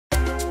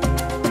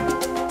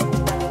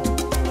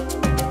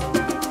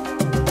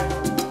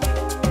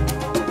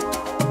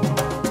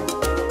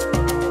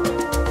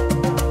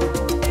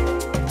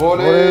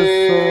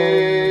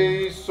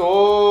बोले सो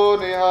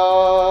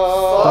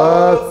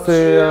निहाल, सत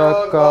श्री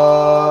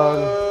अकाल।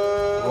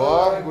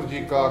 वाहिगुरु जी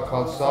का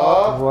खालसा,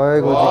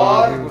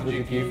 वाहिगुरु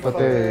जी की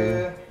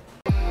फतेह।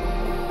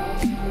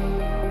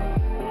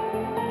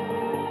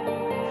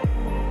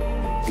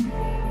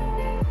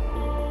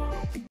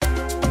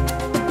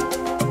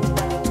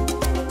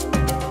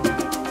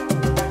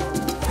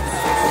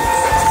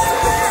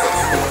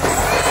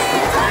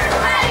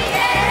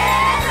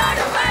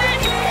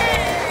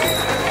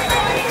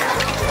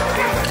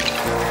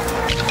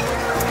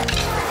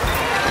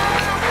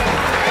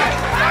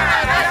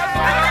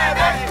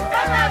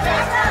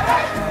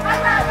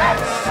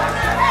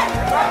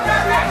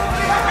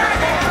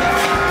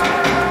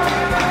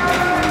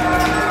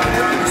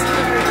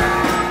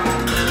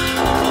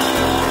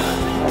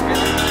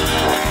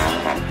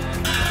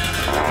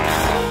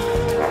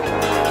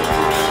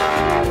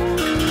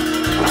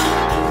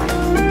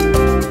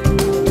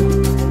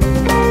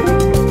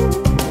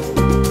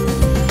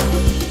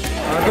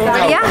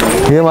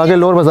 ये आगे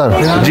लोअर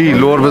बाज़ार जी,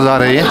 लोअर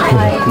बाज़ार है ये,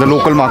 the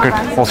local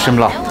market of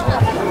Shimla.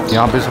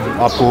 यहाँ पे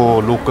सब आपको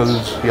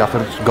लोकल्स या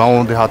फिर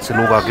गांव देहात से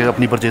लोग आके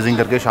अपनी परचेजिंग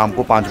करके शाम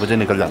को 5 बजे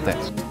निकल जाते हैं।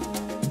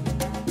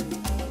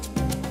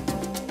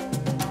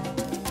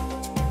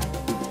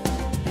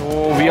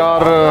 तो we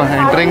are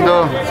entering the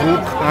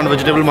fruit and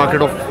vegetable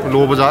market of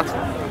lower बाज़ार।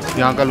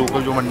 यहाँ का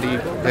लोकल जो मंडी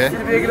है,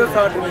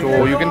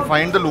 so you can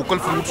find the local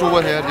fruits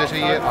over here, जैसे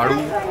ये आड़ू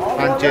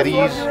एंड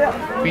चेरीज,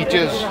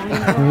 पीचेस।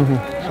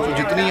 तो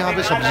जितनी यहाँ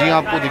पे सब्जियाँ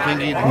आपको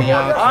दिखेंगी,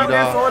 धनिया,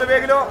 खीरा,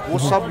 वो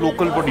सब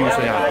लोकल प्रोड्यूस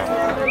है यहाँ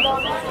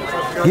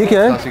का। ये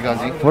क्या है?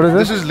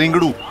 This is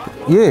लिंगड़ू।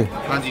 ये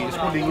हाँ जी,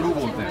 इसको लिंगड़ू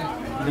बोलते हैं।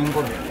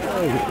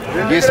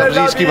 ये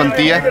सब्जी इसकी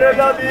बनती है,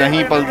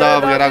 दही पलदा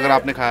वगैरह अगर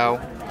आपने खाया हो।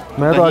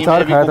 मैं तो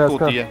अचार खाया था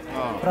इसका।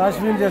 फ्रेंच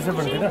बीन जैसे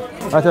बनते हैं ना।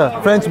 अच्छा,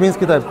 फ्रेंच बीन्स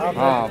की टाइप।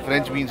 हाँ,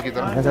 फ्रेंच बीन्स की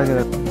तरह। ऐसा क्या?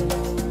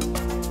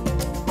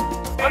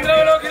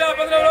 15 किलो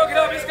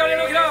 20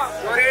 किलो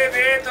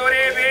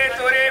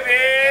तोरे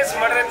बेस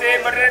मरते।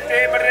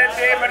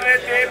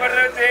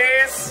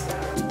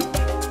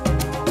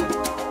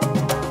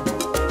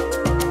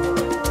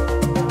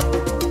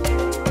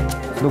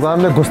 दुकान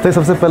में घुसते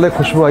सबसे पहले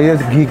खुशबू आई है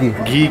घी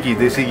की,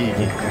 देसी घी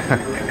की।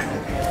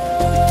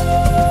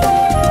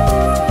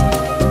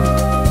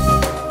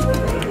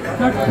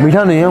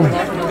 मीठा नहीं है,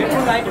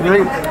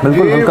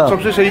 बिल्कुल हल्का।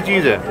 सबसे सही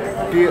चीज़ है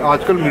कि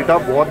आजकल मीठा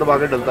बहुत दबा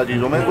के डलता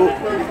चीज़ों में, तो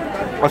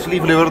असली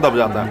फ्लेवर दब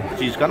जाता है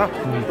चीज़ का ना।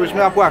 तो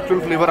इसमें आपको एक्चुअल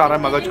फ्लेवर आ रहा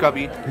है मगज का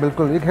भी।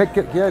 बिल्कुल। एक है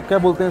क्या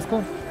बोलते हैं इसको?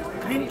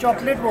 ग्रीन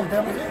चॉकलेट बोलते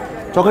हैं।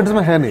 चॉकलेट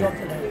इसमें है नहीं।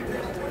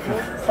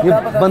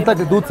 ये बनता है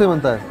दूध से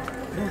बनता है?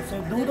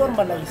 दूध और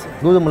मलाई से।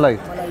 दूध और मलाई।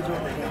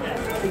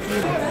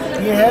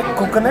 ये है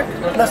कोकोनट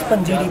प्लस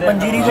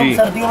पंजीरी जो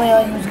सर्दियों में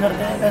यहाँ यूज़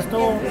करते हैं। वैसे तो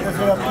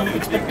जैसे आपकी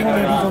एक्सपेक्टिंग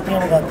लेडीज होती हैं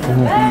वो खाती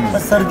हैं,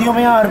 बस सर्दियों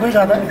में यहाँ हर कोई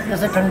खाता है,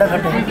 जैसे ठंडा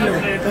खट्टे,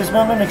 तो इसमें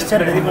हमें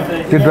मिक्सचर दे देंगे।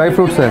 ये ड्राई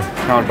फ्रूट्स है?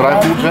 हाँ, ड्राई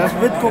फ्रूट्स है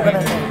विद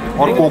कोकोनट,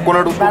 और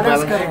कोकोनट उसको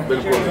बैलेंस करें।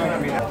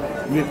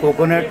 बिल्कुल। ये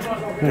कोकोनट,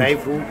 ड्राई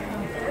फ्रूट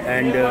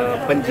एंड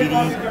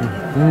पंजीरी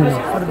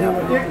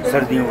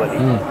सर्दियों वाली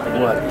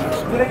वो आती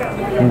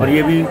है। और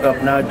ये भी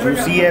अपना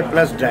जूसी है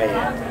प्लस ड्राई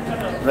है,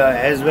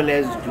 as well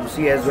as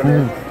juicy as well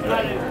as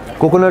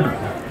coconut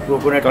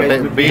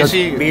base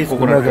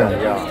coconut है।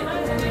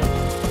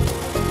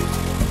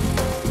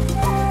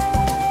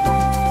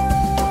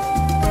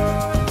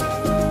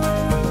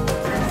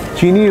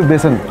 चीनी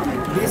बेसन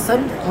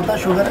होता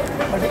शुगर है,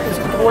 बट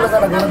इसको थोड़ा सा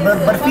लगा,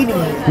 बर्फी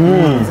नहीं है।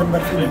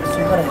 बर्फी नहीं,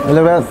 शुगर है।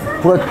 लग रहा है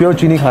पूरा प्योर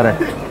चीनी खा रहे हैं।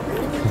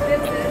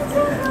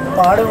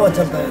 पहाड़ों में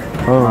चलता है।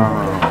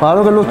 हाँ,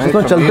 पहाड़ों के लोग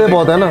तो चलते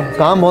बहुत है ना,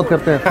 काम बहुत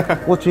करते हैं,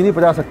 वो चीनी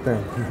पचा सकते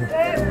हैं।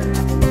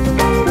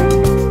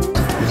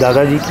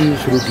 दादाजी की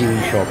शुरू की हुई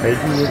शॉप है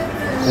कि ये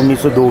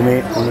 1902 में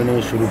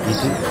उन्होंने शुरू की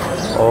थी,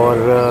 और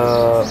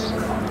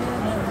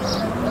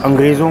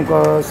अंग्रेज़ों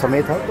का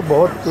समय था तो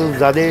बहुत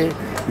ज़्यादा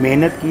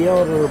मेहनत की है,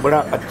 और बड़ा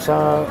अच्छा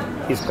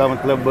इसका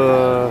मतलब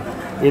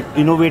एक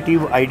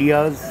इनोवेटिव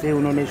आइडियाज़ से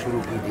उन्होंने शुरू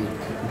की थी।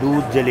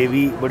 दूध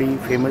जलेबी बड़ी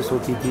फेमस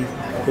होती थी,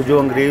 तो जो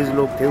अंग्रेज़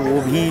लोग थे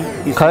वो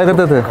भी खाया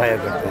करते थे,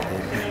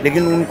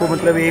 लेकिन उनको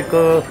मतलब एक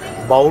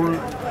बाउल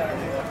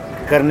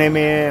करने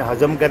में,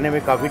 हज़म करने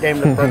में काफ़ी टाइम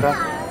लगता था।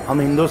 हम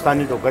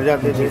हिंदुस्तानी तो कर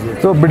जाते थे।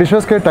 तो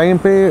ब्रिटिशर्स के टाइम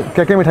पे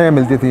क्या क्या मिठाइयाँ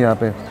मिलती थी यहाँ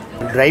पे?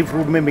 ड्राई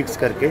फ्रूट में मिक्स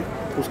करके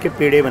उसके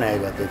पेड़े बनाए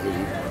जाते थे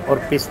जी,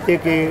 और पिस्ते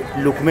के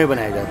लुकमे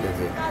बनाए जाते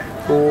थे।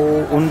 तो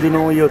उन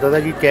दिनों ये होता था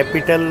कि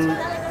कैपिटल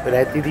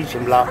रहती थी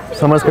शिमला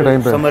समर्स के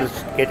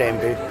टाइम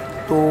पे,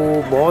 तो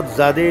बहुत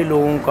ज़्यादा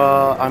लोगों का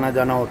आना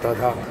जाना होता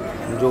था,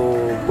 जो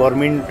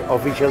गवर्नमेंट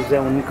ऑफिशियल्स हैं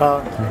उनका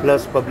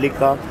प्लस पब्लिक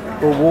का।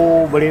 तो वो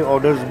बड़े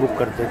ऑर्डर्स बुक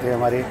करते थे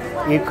हमारे।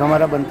 एक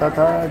हमारा बनता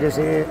था,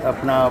 जैसे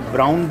अपना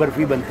ब्राउन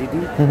बर्फ़ी बनती थी,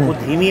 वो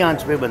धीमी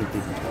आंच पे बनती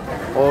थी,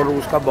 और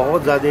उसका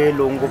बहुत ज़्यादा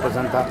लोगों को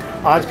पसंद था।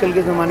 आजकल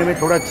के ज़माने में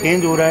थोड़ा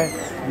चेंज हो रहा है,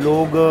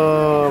 लोग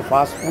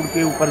फास्ट फूड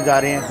के ऊपर जा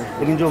रहे हैं,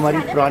 लेकिन जो हमारी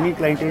पुरानी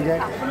क्लाइंटेज है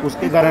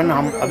उसके कारण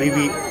हम अभी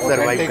भी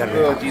सर्वाइव कर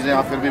रहे हैं। चीज़ें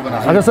आप फिर भी बना।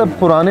 अच्छा सर,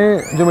 पुराने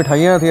जो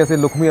मिठाइयाँ थी ऐसे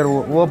लुकमी और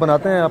वो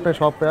बनाते हैं अपने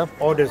शॉप पे आप?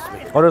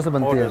 ऑर्डर से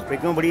बनती है। है?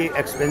 क्यों बड़ी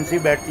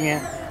एक्सपेंसिव बैठती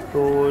हैं,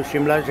 तो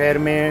शिमला शहर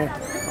में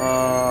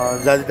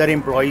ज़्यादातर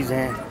एम्प्लॉइज़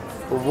हैं,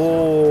 तो वो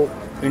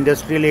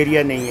इंडस्ट्रियल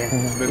एरिया नहीं है,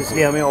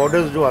 इसलिए हमें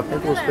ऑर्डर्स जो आते हैं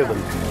तो उस पर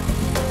बनते हैं।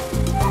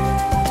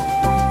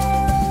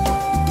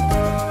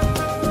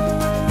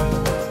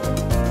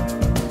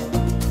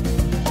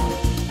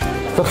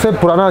 सबसे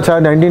पुराना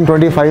अचार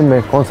 1925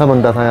 में कौन सा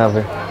बनता था यहाँ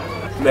पे?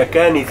 मैं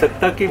कह नहीं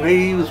सकता कि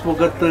भाई उस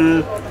वक़्त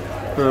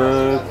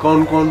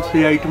कौन कौन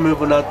से आइटमें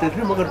बनाते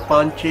थे, मगर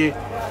 5-6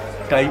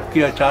 टाइप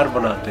के अचार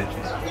बनाते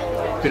थे।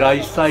 फिर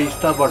आहिस्ता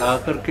आहिस्ता बढ़ा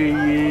करके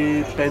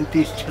ये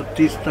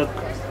 35-36 तक,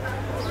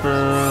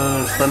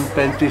 सन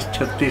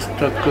 35-36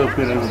 तक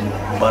फिर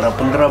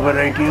 12-15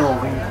 वैरायटियाँ हो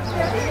गई,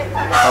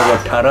 अब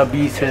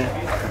 18-20 हैं।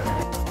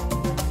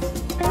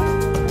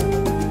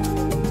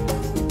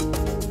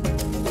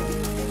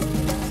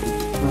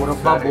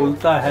 मुरब्बा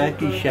बोलता है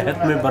कि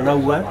शहद में बना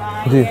हुआ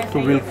है जी, तो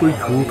बिल्कुल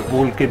झूठ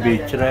बोल के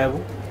बेच रहा है वो।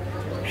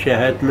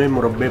 शहद में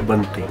मुरब्बे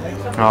बनते हैं,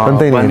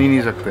 बनते ही बन नहीं, ही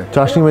नहीं सकते।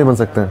 चाशनी में ही बन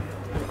सकते हैं।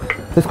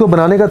 इसको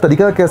बनाने का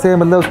तरीका कैसे है?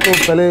 मतलब उसको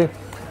पहले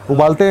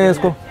उबालते हैं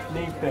इसको?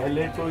 नहीं,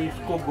 पहले तो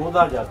इसको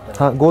गोदा जाता है,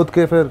 हाँ, गोद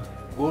के फिर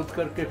गोद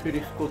करके फिर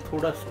इसको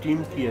थोड़ा स्टीम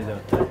किया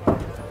जाता है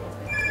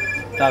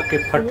ताकि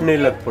फटने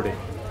लग पड़े,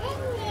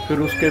 फिर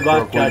उसके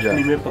बाद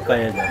चाशनी में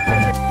पकाया जाता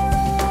है।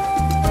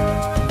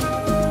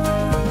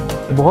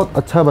 बहुत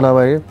अच्छा बना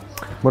हुआ है ये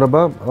मुरब्बा,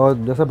 और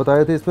जैसा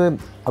बताए थे इसमें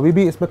अभी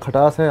भी इसमें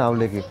खटास है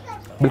आंवले की,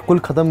 बिल्कुल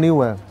ख़त्म नहीं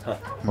हुआ है। हाँ।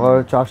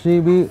 और चाशनी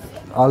भी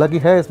हालांकि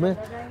है इसमें,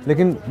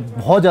 लेकिन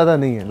बहुत ज़्यादा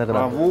नहीं है लग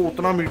रहा। वो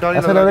उतना मीठा नहीं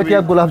ऐसा लग रहा है कि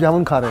आप गुलाब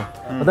जामुन खा रहे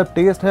हैं। मतलब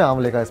टेस्ट है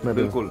आंवले का इसमें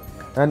बिल्कुल।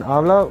 एंड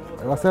आंवला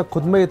वैसे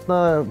खुद में इतना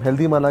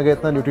हेल्दी माना गया,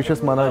 इतना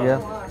न्यूट्रिशियस माना गया,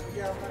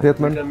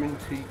 सेहतमंद। विटामिन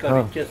सी का हाँ।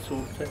 रिचेस्ट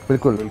सोर्स है।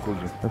 बिल्कुल बिल्कुल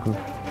जी। बिल्कुल,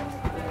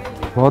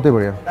 बहुत ही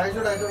बढ़िया।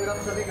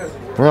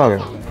 आ गया।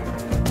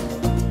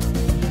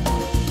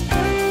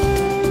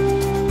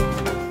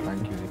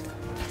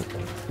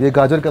 ये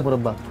गाजर का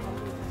मुरब्बा,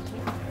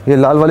 ये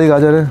लाल वाली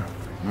गाजर है।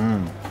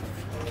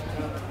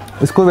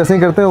 इसको वैसे ही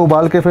करते हैं,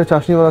 उबाल के फिर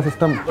चाशनी वाला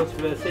सिस्टम बस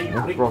वैसे ही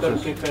prick प्रोसेस।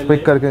 करके पहले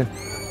पिक करके।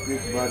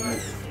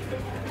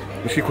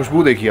 इसकी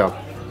खुशबू देखिए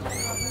आप,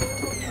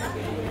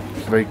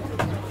 लाइक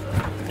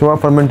तो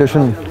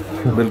फर्मेंटेशन।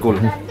 बिल्कुल।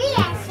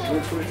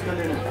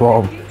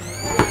 वाह,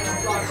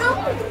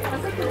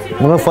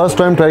 मैं फर्स्ट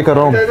टाइम ट्राई कर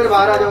रहा हूँ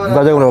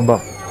गाजर का मुरब्बा,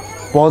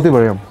 बहुत ही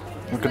बढ़िया।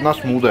 कितना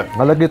स्मूथ है।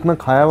 हालांकि इतना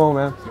खाया हुआ हूँ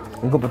मैं,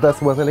 उनको पता है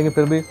सुबह से, लेकिन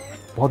फिर भी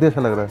बहुत ही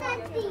अच्छा लग रहा है।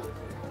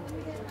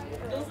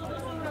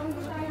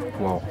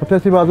 वाह, सबसे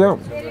अच्छी बात है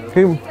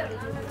कि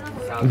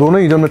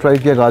दोनों ही जो हमने ट्राई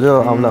किया, गाजर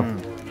और आंवला,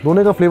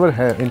 दोनों का फ्लेवर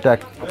है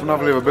इंटैक्ट। अपना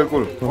फ्लेवर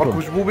बिल्कुल, और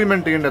खुशबू भी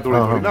मेंटेन है थोड़ी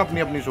थोड़ी ना,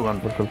 अपनी अपनी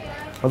सुगंध। बिल्कुल,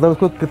 मतलब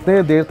उसको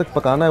कितने देर तक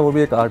पकाना है वो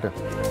भी एक आर्ट है।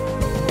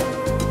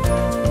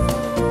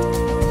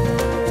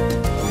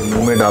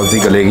 मुंह में डालती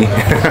गलेगी।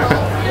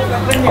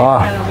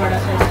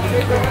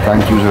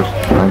 Thank you sir,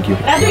 thank you.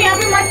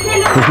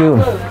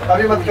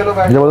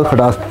 जबरदस्त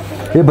खटास।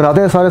 ये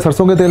बनाते हैं सारे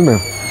सरसों के तेल में?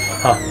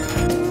 हाँ।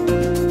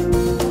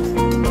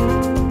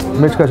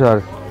 मिर्च का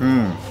अचार।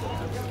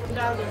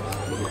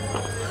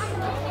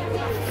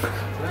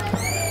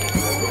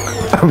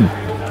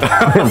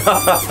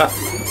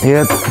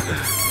 ये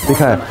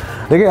तीखा है,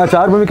 लेकिन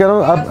अचार में भी कह रहा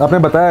हूँ, आपने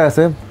बताया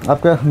ऐसे,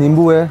 आपका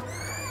नींबू है,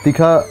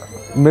 तीखा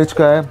मिर्च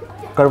का है,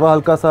 कड़वा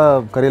हल्का सा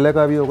करेले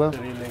का भी होगा,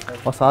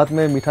 और साथ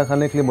में मीठा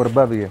खाने के लिए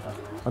मुरब्बा भी है।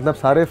 मतलब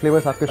सारे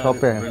फ्लेवर्स आपके शॉप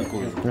पे हैं।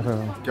 बिल्कुल,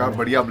 क्या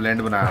बढ़िया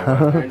ब्लेंड बनाया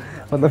हुआ है।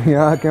 मतलब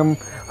यहाँ आके हम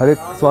हर एक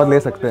स्वाद ले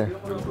सकते हैं।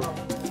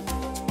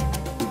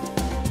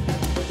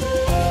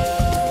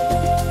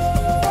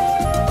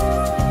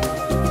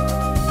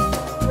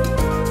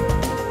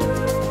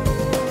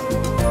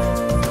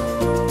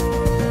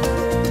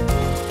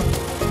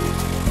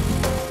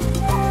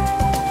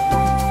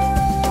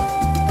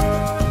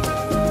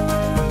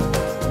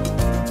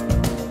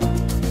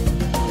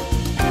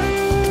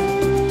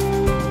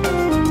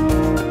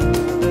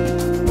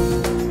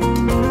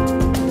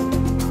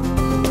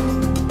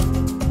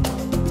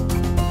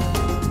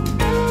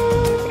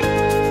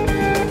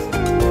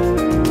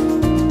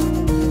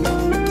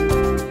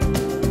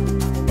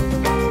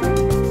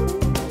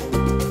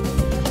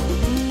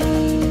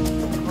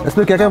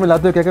 इसमें क्या क्या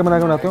मिलाते हो, क्या क्या बना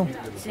के बनाते हो?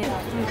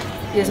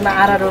 यसमा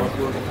आरारोट,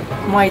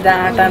 मैदा,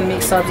 आटा,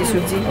 मिक्स सब्जी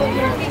सुब्जी,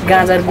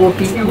 गाजर,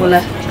 गोपी, मुला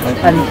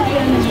अनि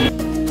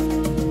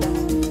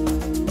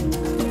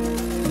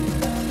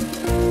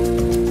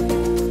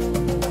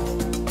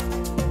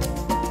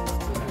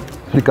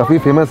ये काफ़ी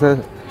फेमस है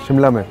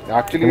शिमला में।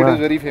 Actually it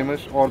is very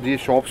famous, और ये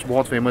शॉप्स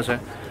बहुत फेमस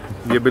हैं।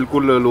 ये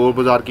बिल्कुल लोअर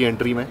बाज़ार की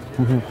एंट्री में,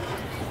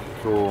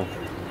 तो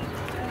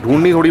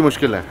ढूंढनी थोड़ी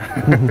मुश्किल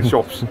है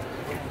shops,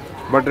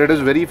 but it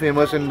is very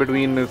famous in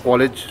between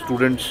college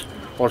students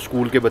और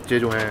स्कूल के बच्चे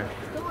जो हैं।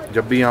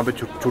 जब भी यहाँ पे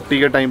छुट्टी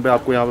के टाइम पे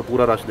आपको यहाँ पे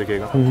पूरा रश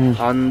दिखेगा,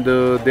 and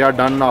they are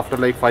done after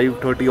like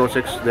 5:30 or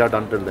 6, they are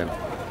done till then.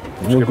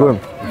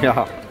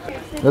 या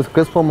It's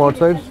crisp from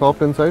outside,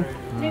 soft inside,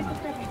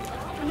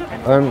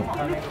 and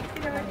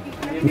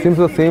it seems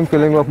the same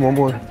feeling of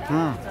momo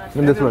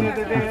in this one.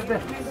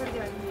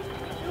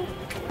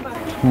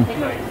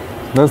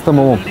 That's the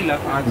momo.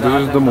 This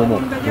is the momo.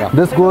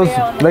 This goes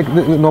like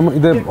normally.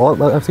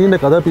 I've seen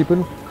like other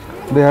people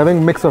They having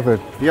mix of it.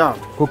 Yeah.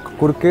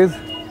 Kurkes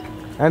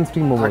and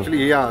steam momos.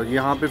 Actually, yeah,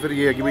 यहाँ पे फिर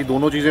ये है कि भाई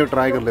दोनों चीज़ें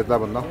try कर लेता है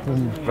बंदा,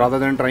 rather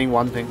than trying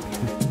one thing.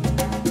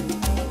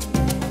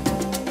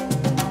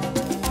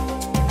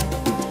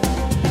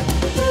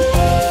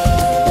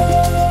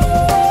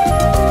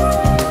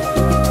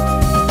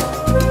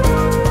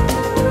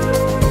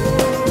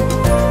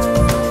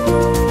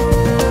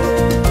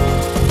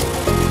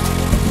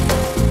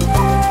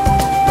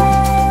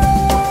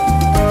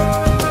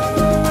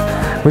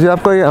 मुझे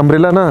आपका ये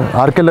अम्ब्रेला ना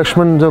आर.के.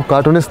 लक्ष्मण जो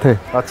कार्टूनिस्ट थे,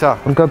 अच्छा,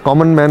 उनका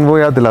कॉमन मैन वो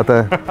याद दिलाता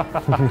है.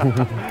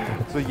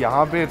 तो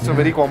यहाँ पे it's a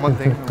very common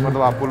thing,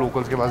 मतलब आपको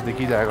लोकल्स के पास दिख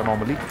ही जाएगा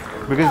नॉर्मली,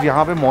 बिकॉज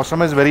यहाँ पे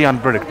मौसम इज़ वेरी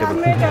अनप्रडिक्टेबल.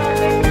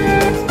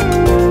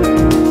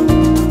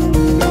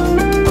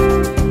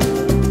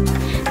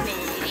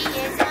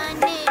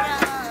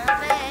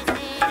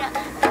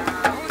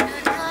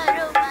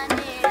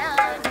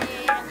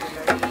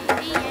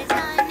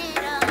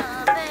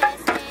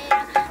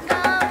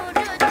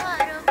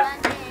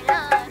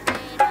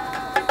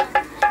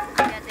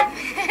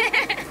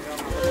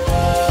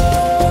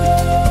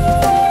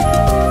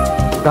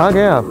 कहाँ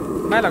गए आप?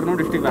 मैं लखनऊ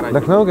डिस्ट्रिक्ट में।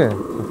 लखनऊ के?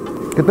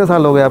 कितने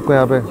साल हो गए आपको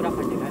यहाँ पे?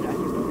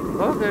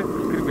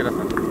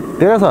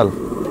 13 साल।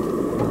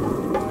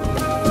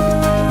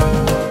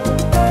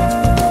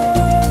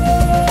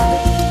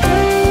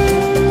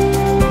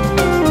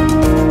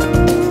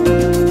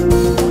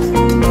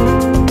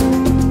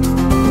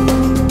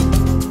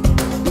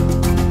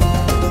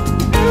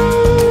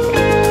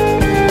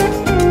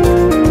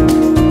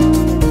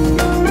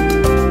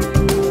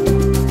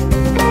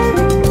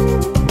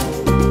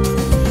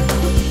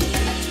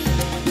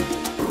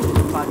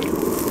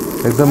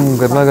 एकदम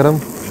गर्मा गर्म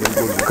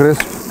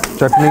क्रिस्प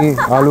चटनी,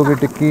 आलू की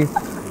टिक्की,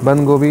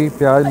 बंद गोभी,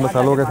 प्याज,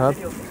 मसालों के साथ.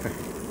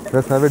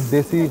 लेट्स हैव इट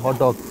देसी हॉट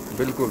डॉग.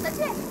 बिल्कुल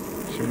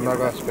शिमला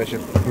का स्पेशल.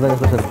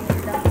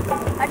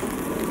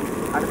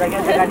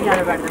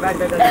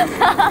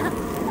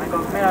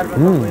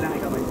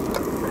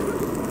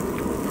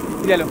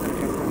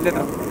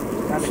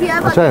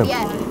 अच्छा है.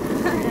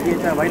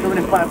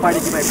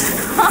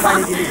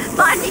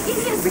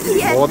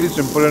 बहुत ही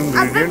सिंपल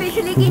इंग्रेडिएंट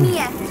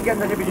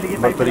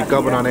और तरीका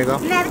बनाने का.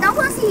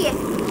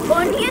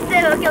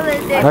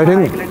 आई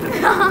थिंक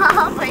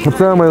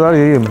सबसे मज़ेदार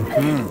यही है,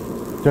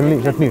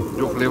 चटनी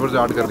जो फ्लेवर्स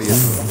ऐड कर रही है.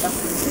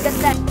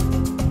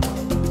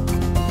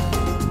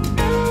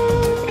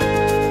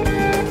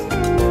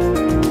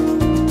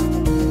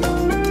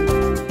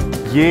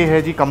 ये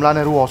है जी कमला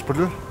नेहरू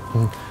हॉस्पिटल.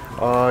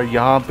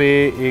 यहाँ पे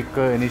एक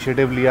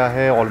इनिशिएटिव लिया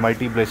है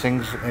almighty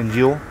blessings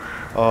NGO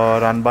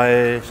run by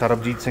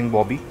Sarabjit Singh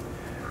Bobby.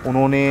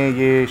 उन्होंने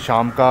ये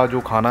शाम का जो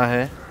खाना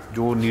है,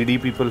 जो नीडी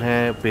पीपल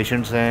हैं,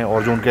 पेशेंट्स हैं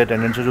और जो उनके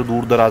अटेंडेंट्स हैं जो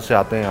दूर दराज से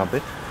आते हैं यहाँ पे,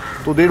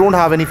 तो they don't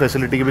have any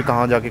facility कि भाई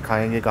कहाँ जाके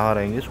खाएंगे, कहाँ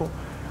रहेंगे. सो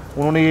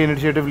उन्होंने ये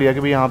इनिशिएटिव लिया कि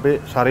भाई यहाँ पे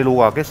सारे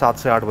लोग आके 7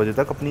 से 8 बजे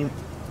तक अपनी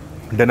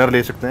डिनर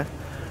ले सकते हैं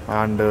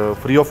एंड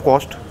फ्री ऑफ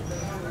कॉस्ट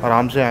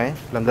आराम से आएँ,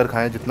 लंगर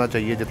खाएं जितना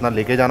चाहिए, जितना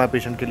लेके जाना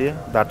पेशेंट के लिए,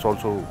 that's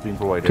also being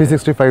provided.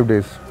 365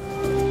 days.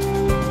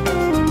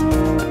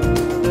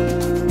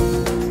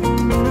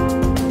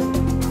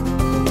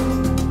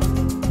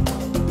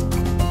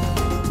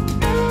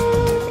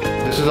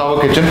 This is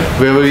our kitchen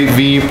where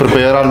we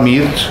prepare our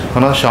meals,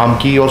 है ना. शाम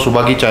की और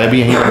सुबह की चाय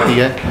भी यहीं बनती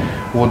है.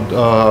 वो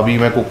अभी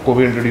मैं कुक को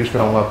भी इंट्रोड्यूस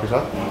कराऊंगा आपके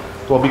साथ.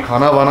 तो अभी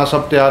खाना वाना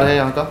सब तैयार है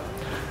यहाँ का.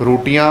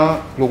 रोटियाँ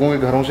लोगों के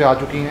घरों से आ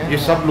चुकी हैं. ये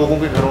सब लोगों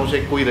के घरों से,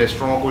 कोई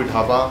रेस्टोरेंट, कोई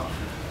ढाबा,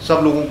 सब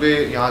लोगों के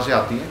यहाँ से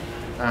आती हैं.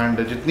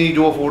 एंड जितनी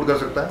जो अफोर्ड कर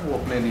सकता है वो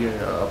अपने लिए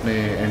अपने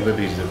एंड पे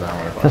भेज देता है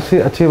हमारे पास. सबसे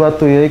अच्छी बात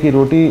तो ये है कि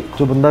रोटी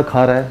जो बंदा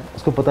खा रहा है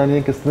उसको पता नहीं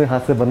है किसने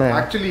हाथ से बना है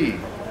एक्चुअली,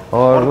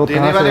 और वो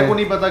देने वाले को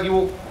नहीं पता कि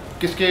वो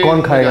किसके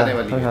कौन खाएगा.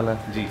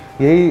 जी,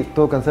 यही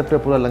तो कंसेप्ट है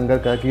पूरा लंगर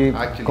का कि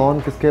कौन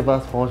किसके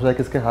पास पहुँच रहा है,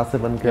 किसके हाथ से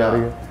बन के आ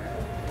रही है.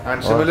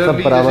 एंड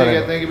सिमिलरली जैसे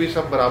कहते हैं कि भी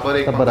सब बराबर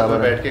एक मंच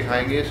में बैठ के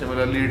खाएंगे,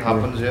 सिमिलरली इट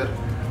हैपेंस हियर.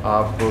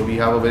 आप we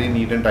have a very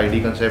neat and tidy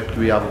concept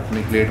कि आप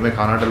अपनी प्लेट में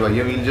खाना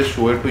डलवाइए. We'll just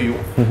show it to you.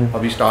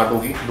 अभी स्टार्ट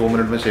होगी 2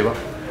 मिनट में सेवा.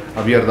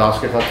 अभी अरदास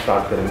के साथ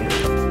स्टार्ट करेंगे.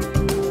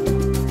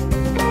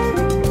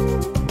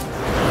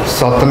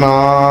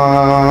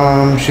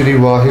 सतनाम श्री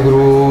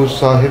वाहिगुरु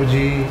साहिब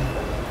जी.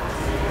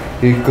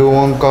 एक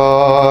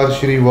ओंकार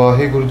श्री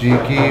वाहिगुरु जी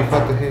की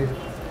फतेह.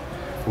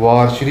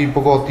 वार श्री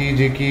भगवती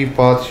जी की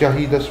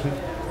पातशाही 10वीं.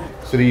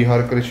 श्री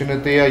हर कृष्ण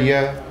ते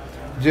आइया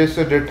जिस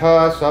डिठा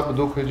सब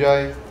दुख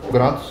जाए.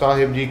 ग्रंथ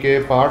साहिब जी के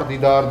पाठ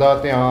दीदार दा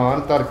ध्यान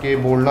धर के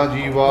बोलना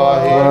जी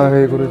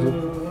वाहिगुरु जी.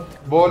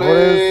 बोले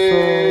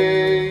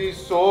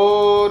सो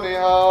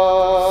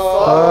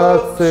निहाल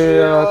सत श्री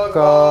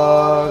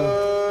अकाल.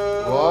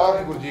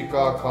 वाहिगुरु जी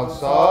का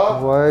खालसा,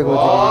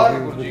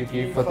 वाहिगुरु जी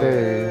की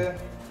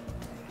फतेह.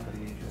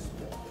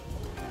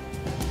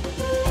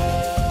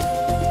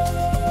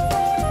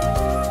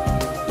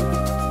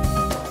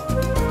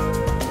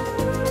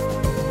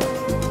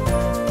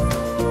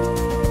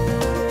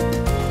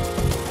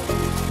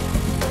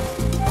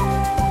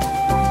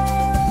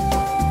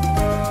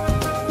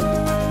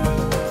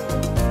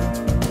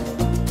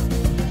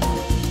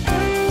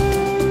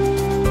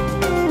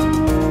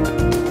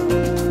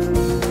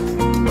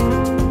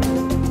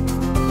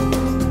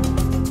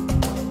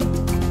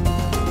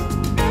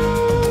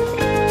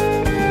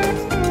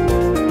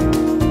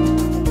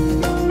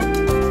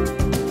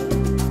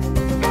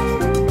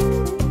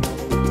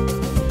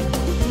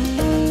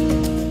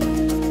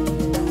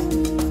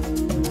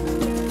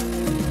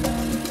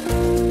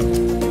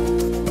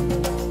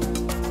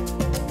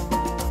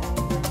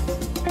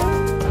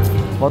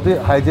 बहुत ही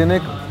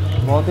हाइजीनिक,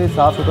 बहुत ही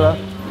साफ़ सुथरा,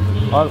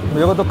 और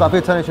मेरे को तो काफ़ी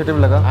अच्छा इनिशिएटिव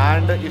लगा।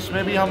 एंड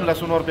इसमें भी हम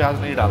लहसुन और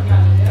प्याज नहीं डालते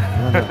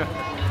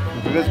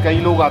बिकॉज कई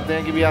लोग आते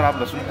हैं कि भी यार आप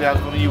लहसुन प्याज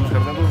तो नहीं यूज़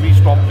करते हैं, तो वी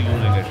स्टॉप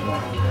यूजिंग इट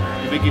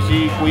कि किसी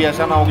कोई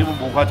ऐसा ना हो कि वो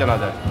भूखा चला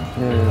जाए।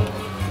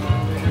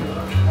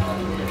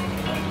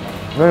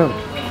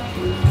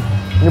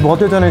 ये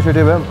बहुत ही अच्छा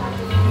इनिशिएटिव है।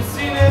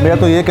 मेरा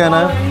तो ये कहना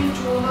है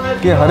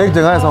कि हर एक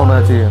जगह ऐसा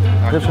होना चाहिए,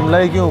 सिर्फ शिमला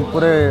ही क्यों,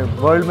 पूरे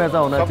वर्ल्ड में ऐसा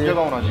होना सब चाहिए।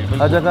 जगह होना चाहिए,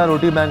 हर जगह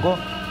रोटी बैंक हो,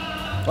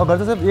 और घर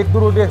से सिर्फ 1-2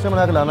 रोटी एक्स्ट्रा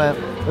बना के लाना है,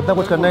 इतना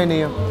कुछ करना ही नहीं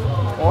है।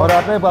 और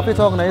आपने वापस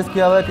ऑर्गेनाइज़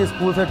किया हुआ है कि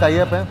स्कूल से टाई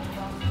अप है,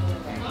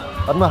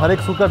 अपना हर एक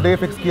स्कूल का डे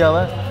फिक्स किया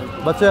हुआ है,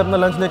 बच्चे अपना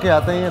लंच लेके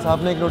आते हैं, साथ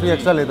में 1 रोटी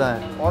एक्स्ट्रा लेता है,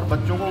 और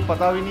बच्चों को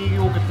पता भी नहीं कि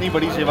वो कितनी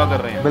बड़ी सेवा कर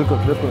रहे हैं। बिल्कुल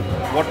बिल्कुल।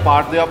 What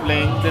part they are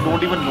playing they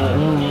don't even know,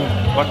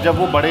 but जब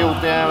वो बड़े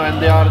होते हैं when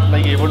they are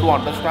like able to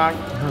understand,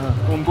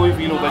 तो उनको भी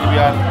फील होता है कि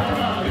यार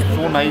it's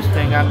so nice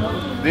thing and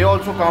they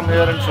also come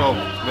here and serve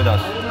with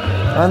us.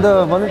 And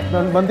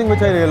one thing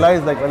which I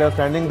realized, like while I was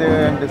standing there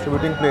and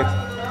distributing plates,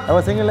 I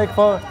was thinking like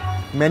for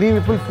many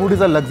people food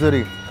is a luxury,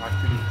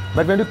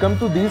 but when you come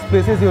to these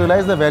places you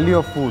realize the value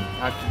of food.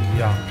 Actually,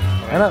 yeah.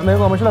 है ना, मेरे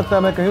को हमेशा लगता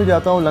है, मैं कहीं भी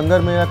जाता हूँ लंगर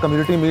में या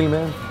कम्युनिटी मील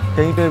में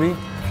कहीं पे भी,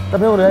 तब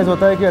मेरे को रियलाइज़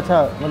होता है कि अच्छा,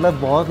 मतलब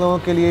बहुत लोगों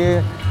के लिए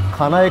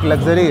खाना एक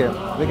लग्जरी है,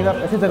 लेकिन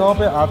आप ऐसी जगहों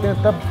पे आते हैं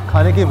तब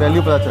खाने की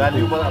वैल्यू पता चलती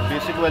है,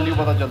 बेसिक वैल्यू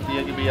पता चलती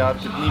है कि भाई यार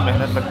कितनी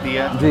मेहनत लगती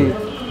है जी,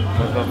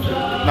 मतलब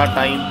कितना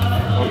टाइम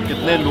और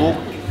कितने लोग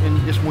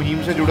इस मुहिम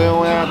से जुड़े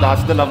हुए हैं।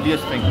 That's the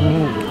loveliest thing.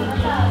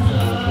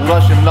 पूरा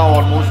Shimla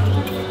almost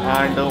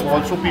and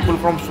also people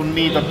from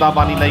Sunni तत्ता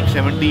पानी like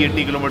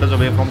 70-80 kilometres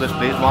away from this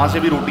place, वहाँ से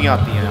भी रोटियाँ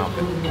आती हैं यहाँ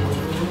पे।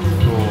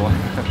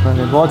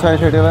 तो बहुत अच्छा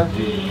इनिशिएटिव है,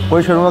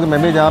 कोशिश करूँगा कि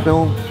मैं भी जहाँ पे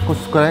हूँ कुछ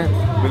करें।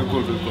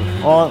 बिल्कुल बिल्कुल।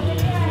 और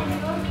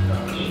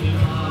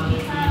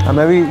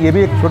मैं भी ये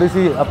भी एक छोटी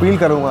सी अपील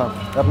करूँगा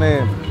अपने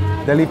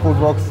दिल्ली फूड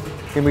वॉक्स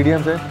के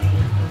मीडियम से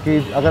कि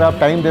अगर आप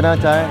टाइम देना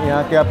चाहें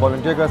यहाँ के, आप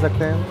वॉलंटियर कर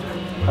सकते हैं।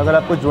 अगर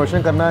आप कुछ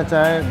डोनेशन करना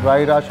चाहें,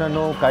 ड्राई राशन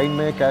हो, काइंड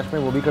में, कैश में,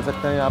 वो भी कर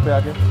सकते हैं यहाँ पे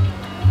आके।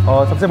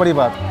 और सबसे बड़ी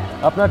बात,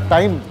 अपना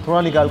टाइम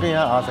थोड़ा निकाल के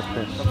यहाँ आ सकते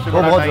हैं,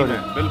 वो बहुत ज़रूरी है।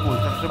 बिल्कुल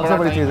सबसे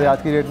बड़ी चीज़ है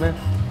आज की डेट में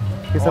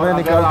कि समय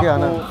निकाल के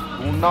आना।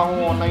 ढूंढना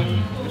हो ऑनलाइन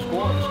इसको,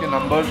 इसके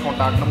नंबर्स,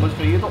 कॉन्टैक्ट नंबर्स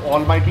चाहिए तो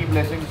ऑलमाइटी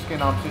ब्लेसिंग्स के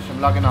नाम से,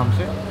 शिमला के नाम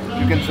से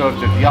यू कैन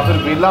सर्च इट, या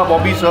फिर वेला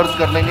बॉबी सर्च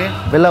कर लेंगे।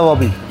 वेला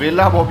बॉबी,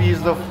 वेला Bobby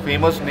is the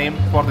famous name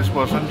for this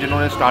person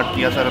जिन्होंने स्टार्ट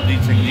किया,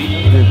 सरबजीत सिंह जी।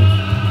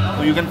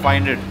 तो you can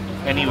find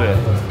it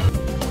anywhere.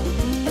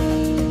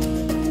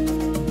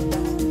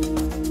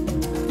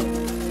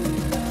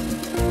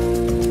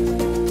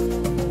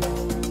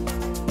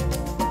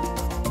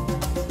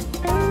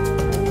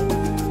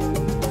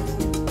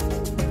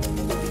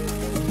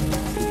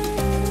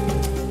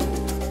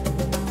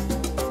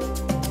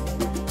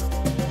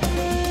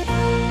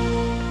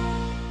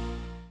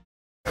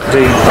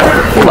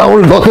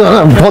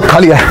 बहुत खा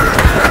लिया है।